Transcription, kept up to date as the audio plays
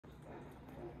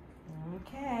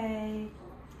Okay,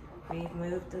 we've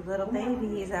moved the little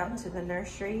babies out to the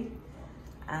nursery.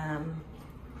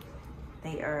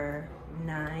 They are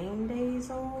 9 days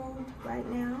old right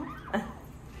now.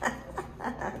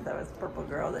 That was purple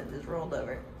girl that just rolled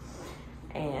over.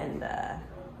 And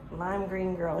lime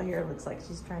green girl here looks like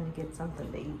she's trying to get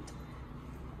something to eat.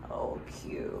 Oh,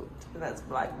 cute. That's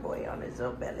black boy on his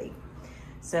little belly.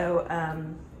 So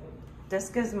this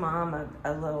gives mom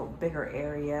a little bigger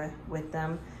area with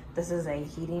them. This is a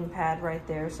heating pad right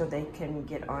there, so they can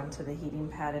get onto the heating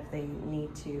pad if they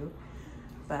need to.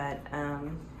 But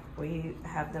we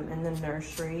have them in the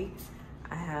nursery.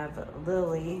 I have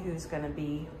Lily, who's gonna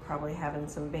be probably having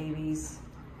some babies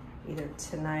either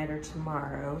tonight or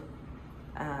tomorrow.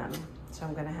 So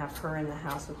I'm gonna have her in the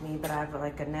house with me, but I have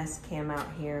like a Nest Cam out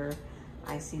here.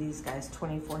 I see these guys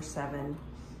 24/7,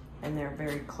 and they're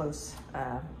very close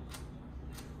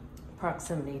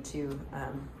proximity to,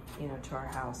 you know, to our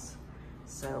house.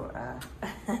 So,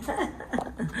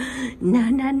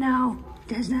 no,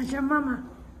 that's not your mama.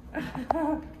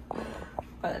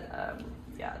 But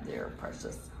yeah, they're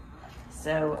precious.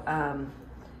 So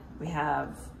we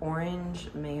have orange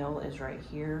male is right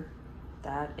here.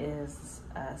 That is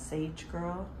Sage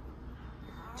girl,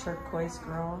 turquoise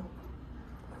girl.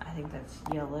 I think that's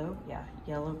yellow. Yeah,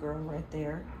 yellow girl right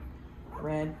there.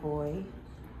 Red boy.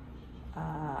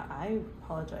 I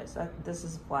apologize. This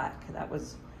is black.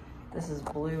 This is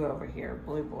blue over here.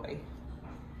 Blue boy.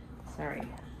 Sorry,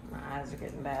 my eyes are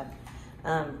getting bad.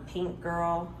 Pink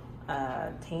girl,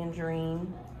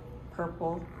 tangerine,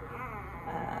 purple.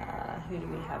 Who do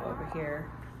we have over here?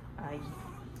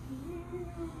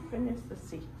 Goodness, let's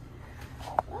see.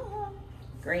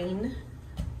 Green.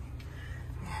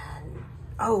 And,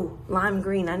 oh, lime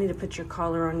green. I need to put your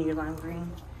collar on you, lime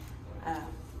green. I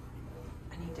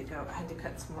need to go. I had to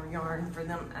cut some more yarn for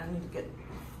them. I need to get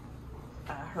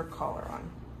her collar on.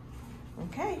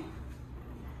 Okay.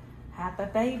 Happy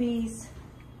babies.